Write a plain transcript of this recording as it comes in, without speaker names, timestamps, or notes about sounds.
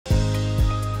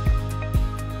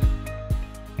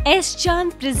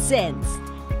S-Chan presents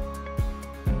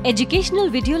educational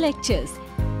video lectures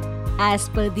as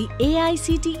per the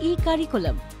AICTE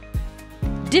curriculum.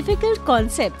 Difficult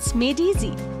concepts made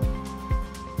easy.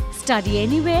 Study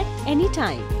anywhere,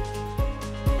 anytime.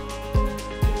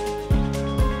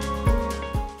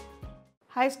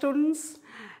 Hi students,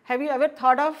 have you ever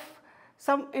thought of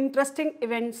some interesting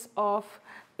events of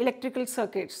electrical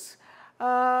circuits?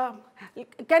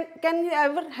 Can you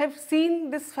ever have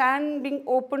seen this fan being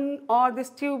opened, or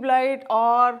this tube light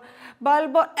or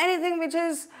bulb or anything which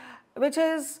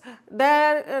is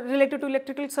there related to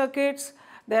electrical circuits?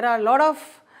 There are a lot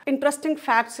of interesting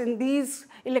facts in these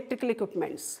electrical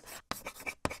equipments.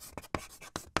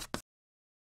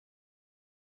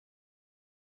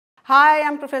 Hi, I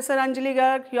am Professor Anjali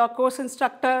Garg, your course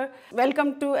instructor.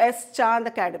 Welcome to S-Chan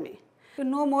Academy. To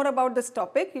know more about this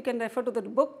topic, you can refer to the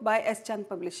book by S-Chan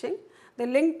Publishing, the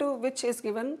link to which is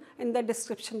given in the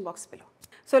description box below.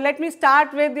 So let me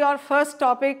start with your first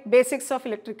topic, basics of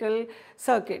electrical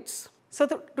circuits. So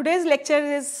today's lecture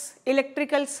is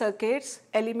electrical circuits,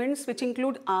 elements which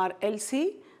include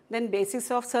RLC, then basis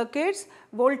of circuits,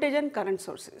 voltage and current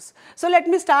sources. So let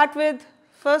me start with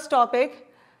first topic,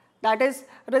 that is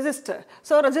resistor.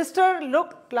 So resistor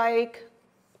looked like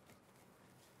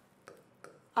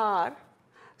R.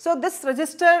 So this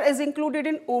resistor is included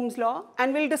in Ohm's law,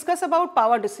 and we will discuss about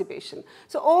power dissipation.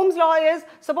 So Ohm's law is,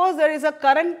 suppose there is a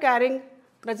current carrying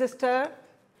resistor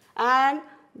and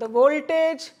the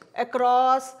voltage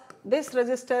across this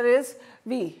resistor is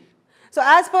V. So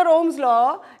as per Ohm's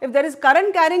law, if there is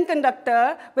current carrying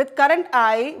conductor with current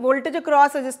I, voltage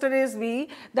across resistor is V,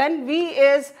 then V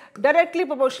is directly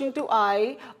proportional to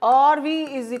I, or V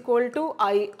is equal to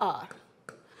IR.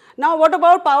 Now what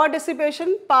about power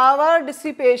dissipation? Power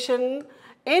dissipation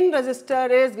in resistor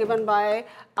is given by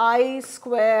I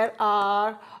square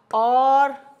R,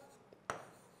 or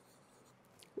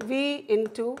V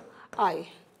into I.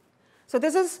 So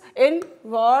this is in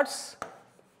watts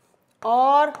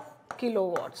or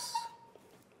kilowatts.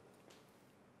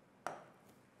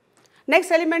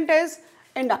 Next element is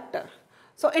inductor.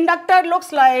 So inductor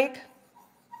looks like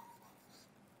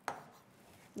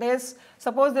this.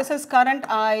 Suppose this is current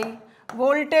I,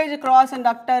 voltage across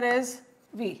inductor is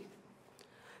V.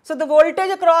 So the voltage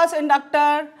across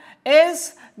inductor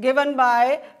is given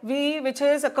by V, which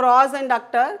is across the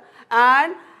inductor,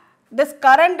 and this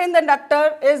current in the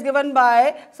inductor is given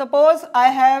by, suppose I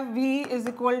have V is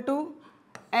equal to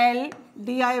L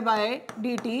di by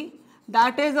dt,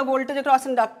 that is the voltage across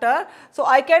inductor. So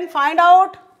I can find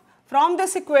out from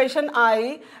this equation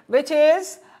I, which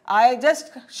is, I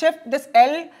just shift this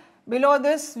L below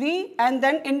this V and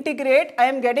then integrate, I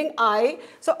am getting I.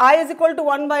 So I is equal to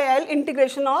 1 by L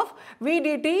integration of V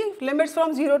dt, limits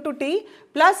from 0 to t,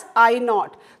 plus I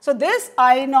naught. So this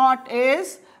I naught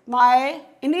is my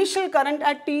initial current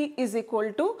at t is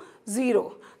equal to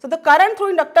 0. So the current through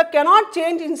inductor cannot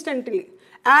change instantly,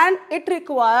 and it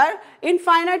requires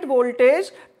infinite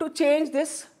voltage to change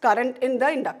this current in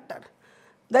the inductor.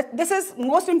 This is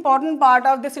most important part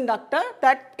of this inductor,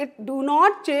 that it do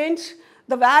not change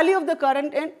the value of the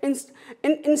current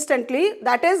instantly.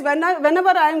 That is, whenever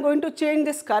I am going to change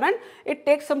this current, it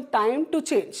takes some time to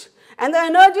change. And the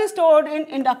energy stored in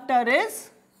inductor is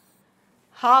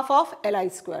half of Li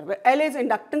square, where L is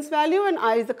inductance value and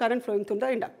I is the current flowing through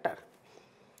the inductor.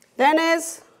 Then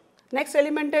is, next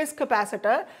element is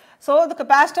capacitor. So the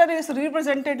capacitor is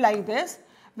represented like this,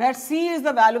 where C is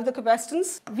the value of the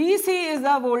capacitance, Vc is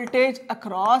the voltage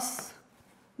across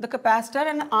the capacitor,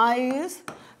 and I is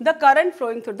the current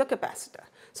flowing through the capacitor.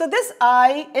 So this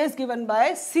I is given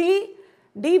by C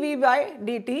dV by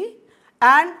dt,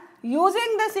 and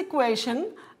using this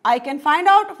equation I can find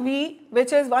out V,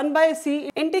 which is 1 by C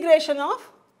integration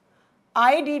of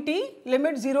I dt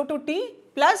limit 0 to t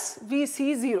plus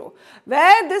Vc0,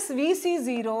 where this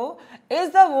Vc0 is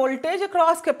the voltage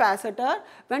across capacitor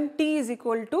when t is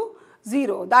equal to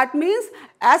 0. That means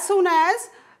as soon as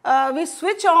we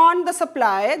switch on the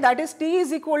supply, that is t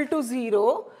is equal to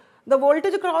 0, the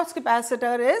voltage across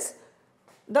capacitor is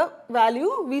the value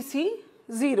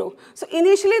Vc0. So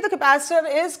initially the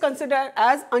capacitor is considered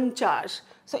as uncharged.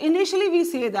 So initially we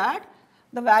say that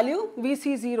the value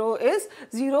Vc0 is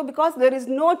 0 because there is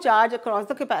no charge across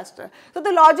the capacitor. So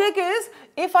the logic is,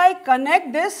 if I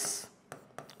connect this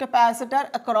capacitor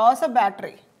across a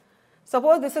battery,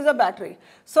 suppose this is a battery.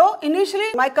 So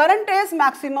initially my current is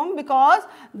maximum because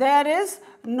there is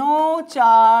no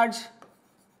charge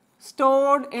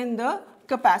stored in the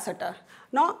capacitor.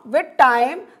 Now with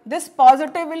time, this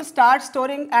positive will start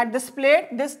storing at this plate,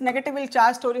 this negative will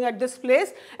charge storing at this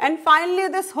place, and finally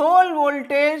this whole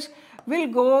voltage will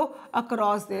go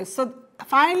across this. So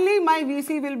finally my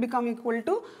Vc will become equal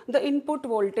to the input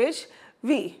voltage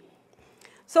V.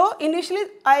 So initially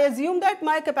I assume that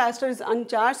my capacitor is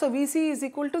uncharged, so Vc is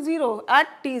equal to 0 at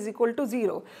t is equal to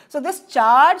 0. So this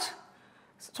charge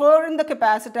stored in the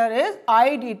capacitor is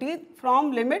I dt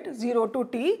from limit 0 to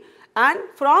t, and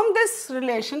from this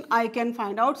relation I can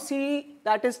find out C,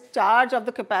 that is charge of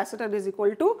the capacitor, is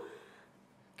equal to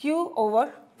Q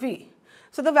over V.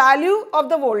 So the value of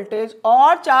the voltage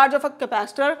or charge of a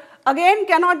capacitor again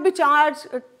cannot be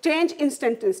changed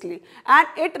instantaneously, and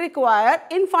it requires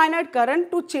infinite current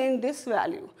to change this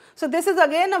value. So this is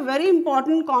again a very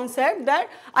important concept, that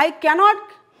I cannot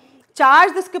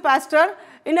charge this capacitor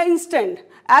in an instant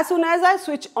as soon as I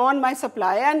switch on my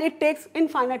supply, and it takes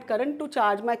infinite current to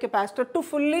charge my capacitor to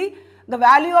fully the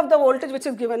value of the voltage which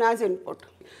is given as input.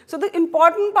 So the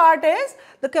important part is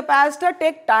the capacitor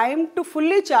take time to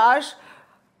fully charge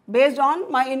based on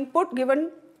my input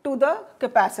given to the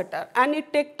capacitor, and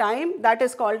it take time, that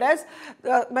is called as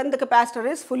when the capacitor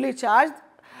is fully charged,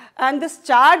 and this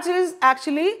charge is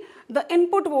actually the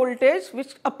input voltage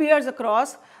which appears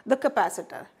across the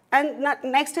capacitor. And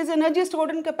next is energy stored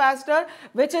in capacitor,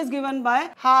 which is given by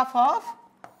half of,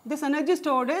 this energy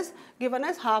stored is given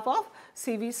as half of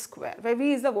CV square, where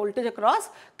V is the voltage across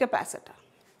capacitor.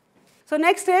 So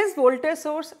next is voltage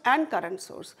source and current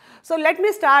source. So let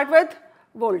me start with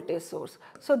voltage source.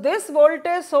 So this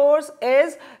voltage source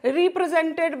is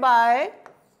represented by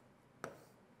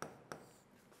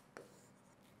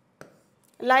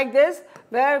like this,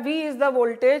 where V is the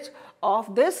voltage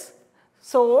of this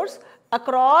source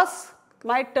across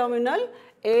my terminal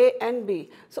A and B.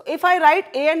 So if I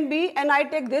write A and B and I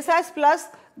take this as plus,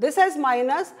 this as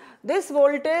minus, this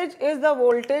voltage is the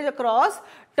voltage across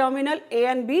terminal A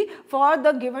and B for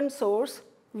the given source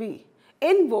V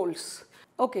in volts.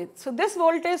 Okay, so this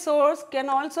voltage source can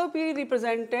also be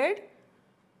represented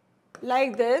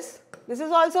like this. This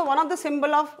is also one of the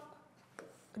symbol of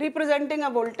representing a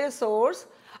voltage source.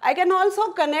 I can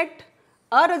also connect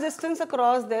a resistance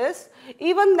across this.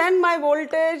 Even then my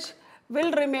voltage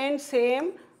will remain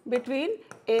same between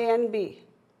A and B.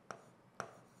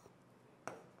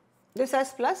 This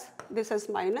as plus, this as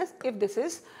minus if this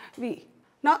is V.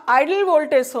 Now ideal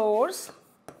voltage source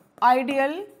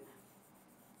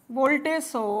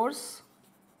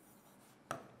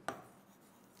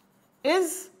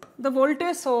is the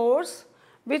voltage source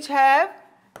which have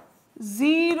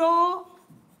zero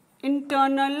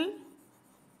internal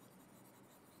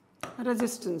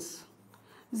resistance.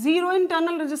 Zero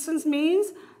internal resistance means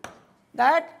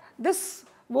that this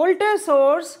voltage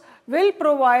source will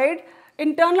provide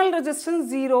internal resistance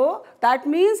 0. That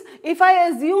means if I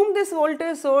assume this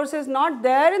voltage source is not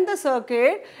there in the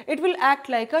circuit, it will act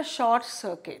like a short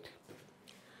circuit.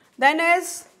 Then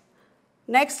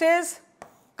next is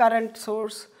current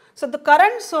source. So the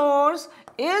current source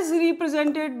is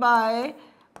represented by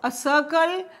a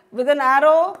circle with an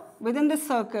arrow within this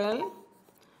circle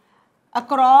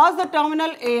across the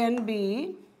terminal A and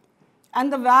B,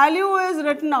 and the value is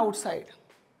written outside.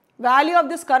 Value of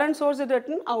this current source is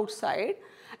written outside,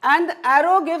 and the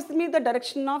arrow gives me the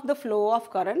direction of the flow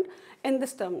of current in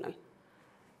this terminal.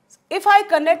 If I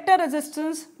connect a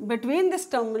resistance between this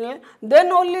terminal,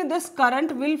 then only this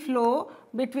current will flow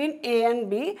between A and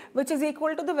B, which is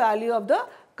equal to the value of the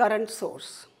current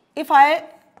source. If I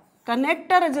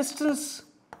connect a resistance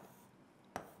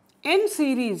in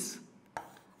series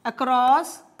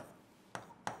across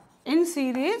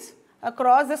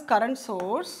this current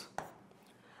source,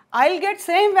 I will get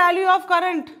same value of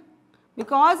current,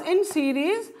 because in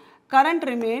series current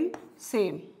remain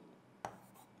same.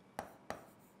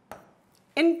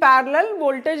 In parallel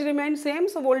voltage remains same,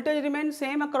 so voltage remains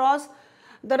same across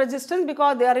the resistance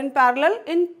because they are in parallel.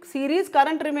 In series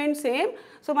current remains same,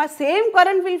 so my same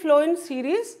current will flow in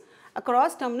series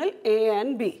across terminal A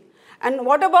and B. And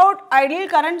what about ideal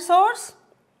current source?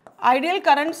 Ideal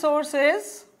current source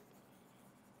is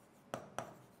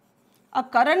a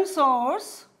current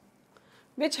source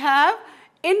which have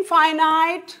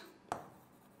infinite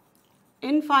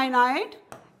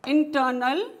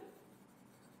internal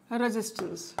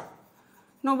resistance.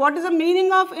 Now what is the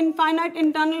meaning of infinite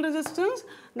internal resistance?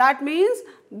 That means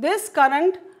this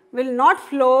current will not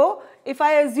flow if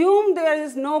I assume there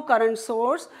is no current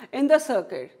source in the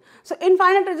circuit. So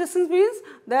infinite resistance means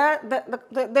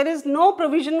there is no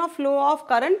provision of flow of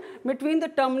current between the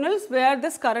terminals where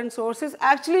this current source is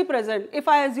actually present, if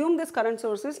I assume this current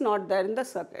source is not there in the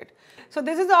circuit. So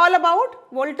this is all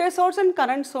about voltage source and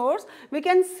current source. We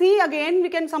can see again, we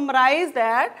can summarize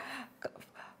that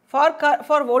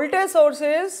for voltage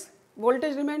sources,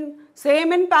 voltage remain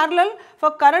same in parallel. For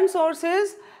current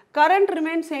sources, current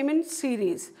remains same in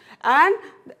series, and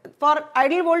for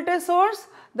ideal voltage source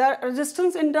the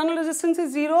resistance, internal resistance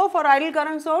is 0, for ideal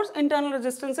current source internal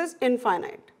resistance is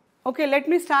infinite. Okay, let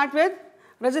me start with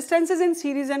resistances in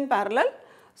series and parallel.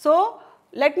 So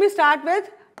let me start with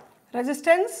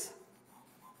resistance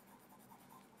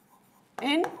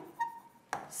in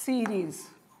series.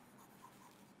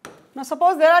 Now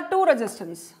suppose there are two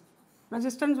resistance,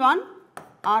 resistance 1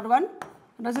 R1,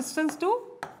 resistance 2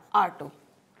 R2.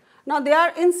 Now they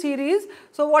are in series,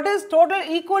 so what is total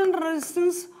equivalent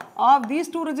resistance of these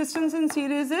two resistance in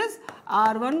series is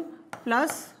R1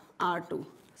 plus R2.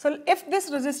 So if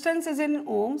this resistance is in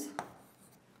ohms,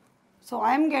 so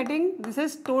I am getting this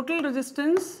is total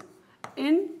resistance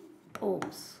in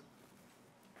ohms.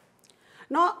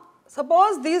 Now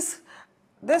suppose this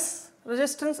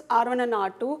resistance R1 and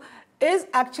R2 is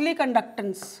actually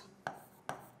conductance.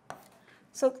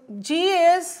 So G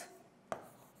is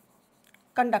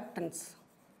conductance,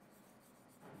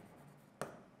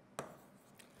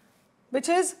 which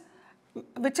is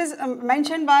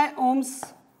mentioned by Ohm's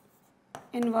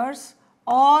inverse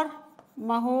or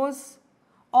Mahos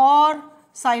or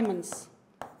Siemens.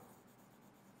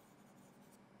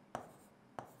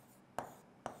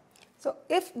 So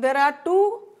if there are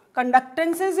two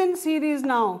conductances in series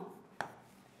now,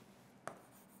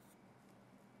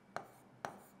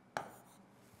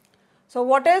 so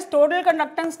what is total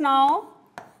conductance now?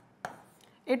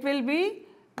 It will be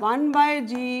 1 by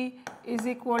G is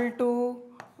equal to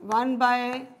 1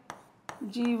 by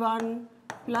G1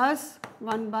 plus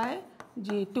 1 by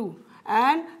G2,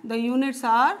 and the units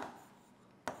are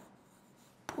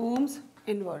Ohm's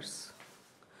inverse.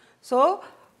 So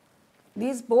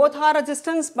these both are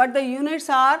resistance, but the units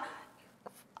are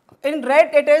in red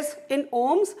it is in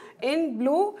ohms, in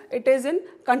blue it is in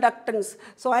conductance.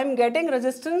 So I am getting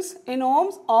resistance in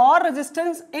ohms or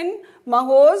resistance in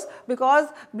Mahos because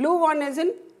blue one is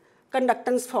in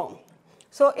conductance form.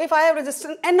 So if I have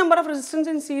resistance, n number of resistance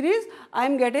in series, I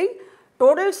am getting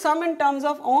total sum in terms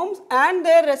of ohms and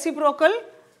their reciprocal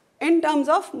in terms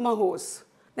of Mahos.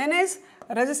 Then is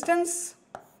resistance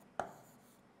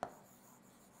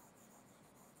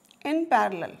in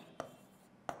parallel.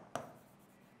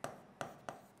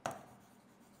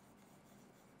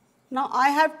 Now I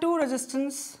have two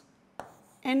resistance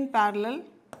in parallel,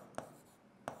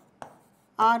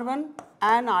 R1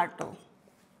 and R2.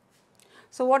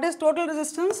 So what is total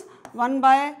resistance? 1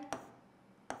 by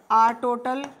R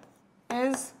total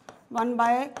is 1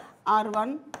 by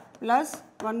R1 plus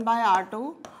 1 by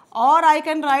R2, or I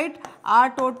can write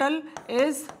R total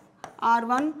is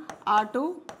R1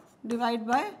 R2 divided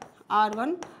by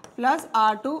R1 plus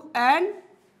R2, and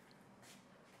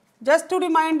just to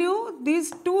remind you,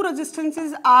 these two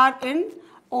resistances are in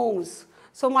ohms.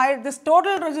 So this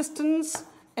total resistance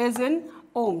is in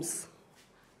ohms.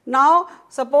 Now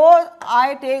suppose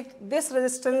I take this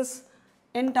resistance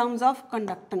in terms of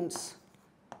conductance,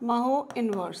 Maho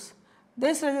inverse.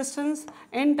 This resistance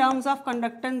in terms of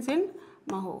conductance in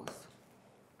Mahos.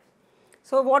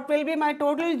 So what will be my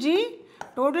total G?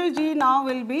 Total G now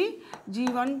will be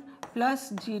G1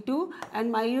 plus G2, and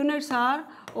my units are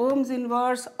Ohm's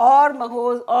inverse or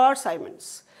Mahos or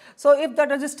Siemens. So if the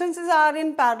resistances are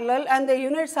in parallel and the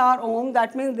units are ohm,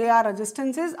 that means they are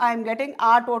resistances. I am getting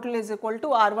R total is equal to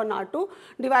R1 R2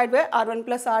 divided by R1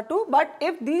 plus R2. But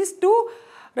if these two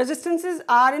resistances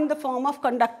are in the form of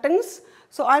conductance,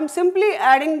 so I am simply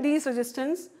adding these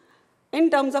resistance in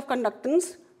terms of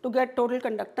conductance to get total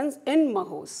conductance in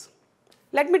Mahos.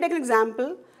 Let me take an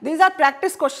example. These are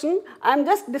practice questions. I am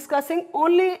just discussing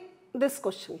only this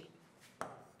question.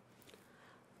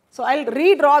 So I will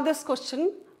redraw this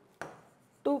question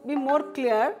to be more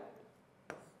clear.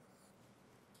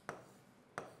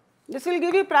 This will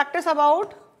give you practice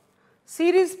about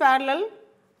series parallel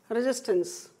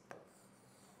resistance.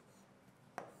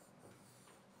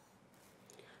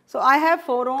 So I have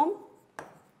 4 ohm,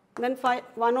 then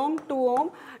 1 ohm, 2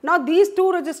 ohm. Now these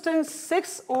two resistance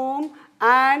 6 ohm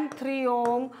and 3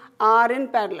 ohm are in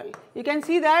parallel. You can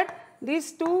see that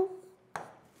these two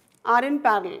are in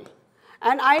parallel,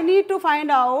 and I need to find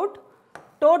out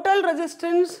total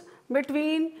resistance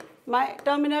between my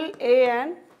terminal A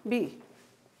and B.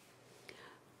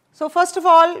 So first of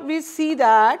all, we see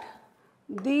that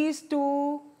these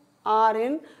two are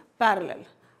in parallel.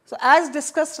 So as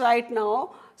discussed right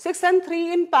now, 6 and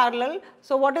 3 in parallel.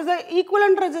 So what is the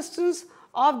equivalent resistance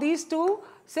of these two?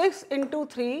 6 into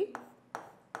 3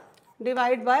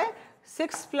 divided by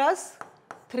 6 plus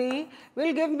 3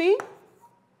 will give me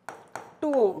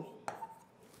 2 ohm.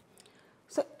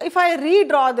 So if I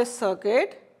redraw this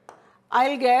circuit, I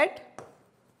will get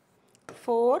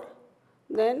 4,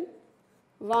 then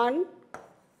 1,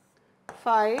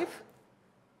 5,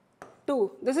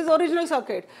 2. This is original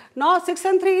circuit. Now 6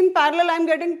 and 3 in parallel I am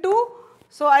getting 2.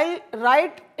 So I will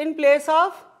write in place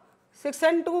of 6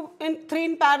 and 3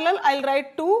 in parallel, I will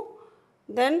write 2.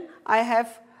 Then I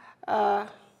have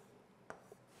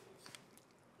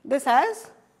this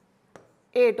has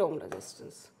 8 ohm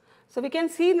resistance. So we can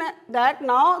see that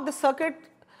now the circuit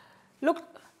looks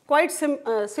quite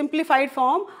simplified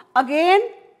form. Again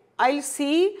I will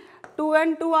see 2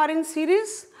 and 2 are in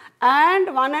series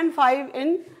and 1 and 5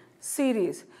 in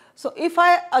series. So if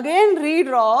I again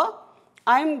redraw,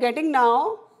 I am getting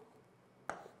now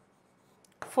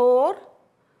 4,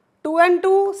 2 and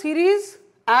 2 series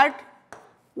add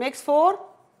makes 4,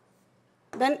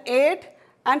 then 8,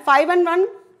 and 5 and 1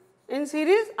 in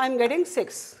series I am getting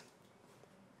 6.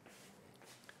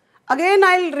 Again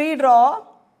I will redraw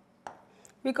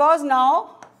because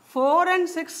now 4 and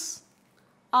 6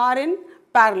 are in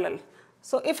parallel.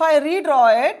 So if I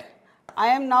redraw it, I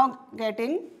am now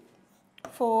getting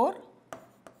 4.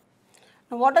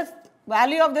 Now what is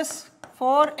value of this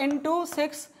 4 into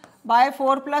 6 by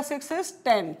 4 plus 6 is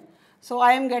 10. So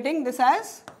I am getting this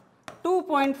as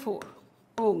 2.4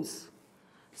 ohms.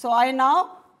 So I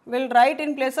now will write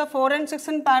in place of 4 and 6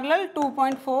 in parallel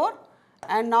 2.4,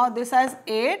 and now this as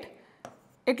 8.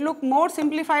 It look more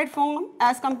simplified form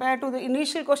as compared to the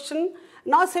initial question.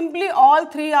 Now simply all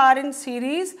 3 are in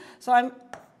series. So I am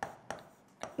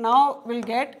now will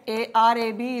get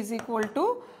RAB is equal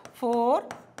to 4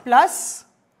 plus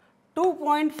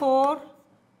 2.4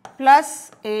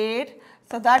 plus 8.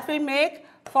 So that will make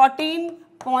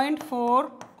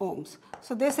 14.4 ohms.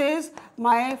 So this is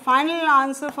my final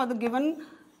answer for the given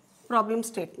problem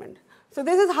statement. So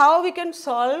this is how we can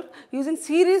solve using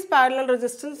series parallel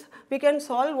resistance. We can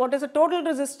solve what is the total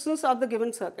resistance of the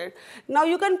given circuit. Now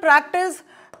you can practice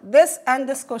this and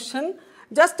this question.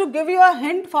 Just to give you a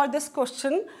hint for this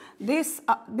question, these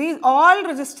all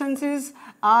resistances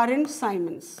are in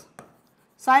Siemens.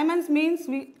 Siemens means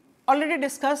we already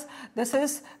discussed this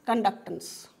is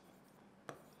conductance.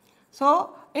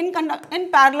 So in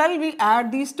parallel we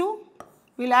add these two.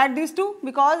 We will add these two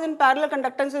because in parallel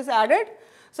conductance is added.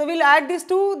 So we will add these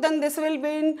two, then this will be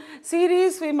in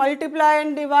series, we multiply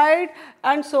and divide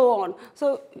and so on.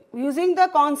 So using the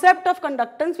concept of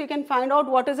conductance, we can find out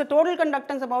what is the total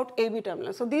conductance about AB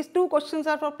terminal. So these two questions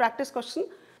are for practice question.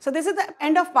 So this is the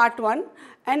end of part 1,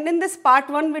 and in this part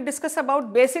 1 we discuss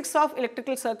about basics of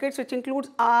electrical circuits, which includes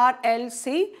R, L,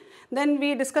 C. Then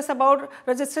we discuss about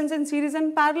resistance in series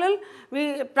and parallel.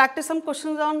 We practice some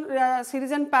questions on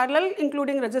series and parallel,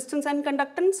 including resistance and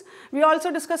conductance. We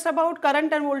also discussed about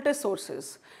current and voltage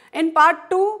sources. In part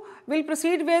 2, we will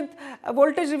proceed with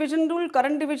voltage division rule,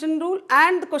 current division rule,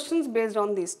 and the questions based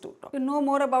on these two. To know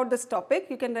more about this topic,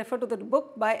 you can refer to the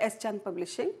book by S. Chand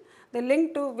Publishing, the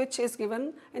link to which is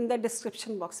given in the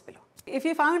description box below. If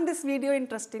you found this video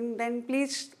interesting, then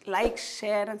please like,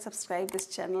 share and subscribe this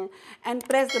channel and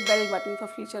press the bell button for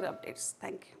future updates.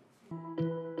 Thank you.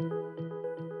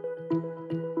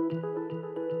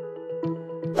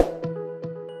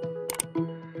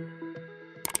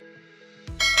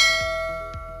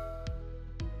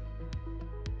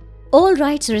 All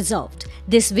rights reserved.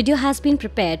 This video has been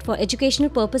prepared for educational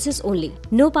purposes only.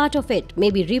 No part of it may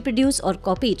be reproduced or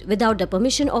copied without the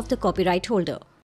permission of the copyright holder.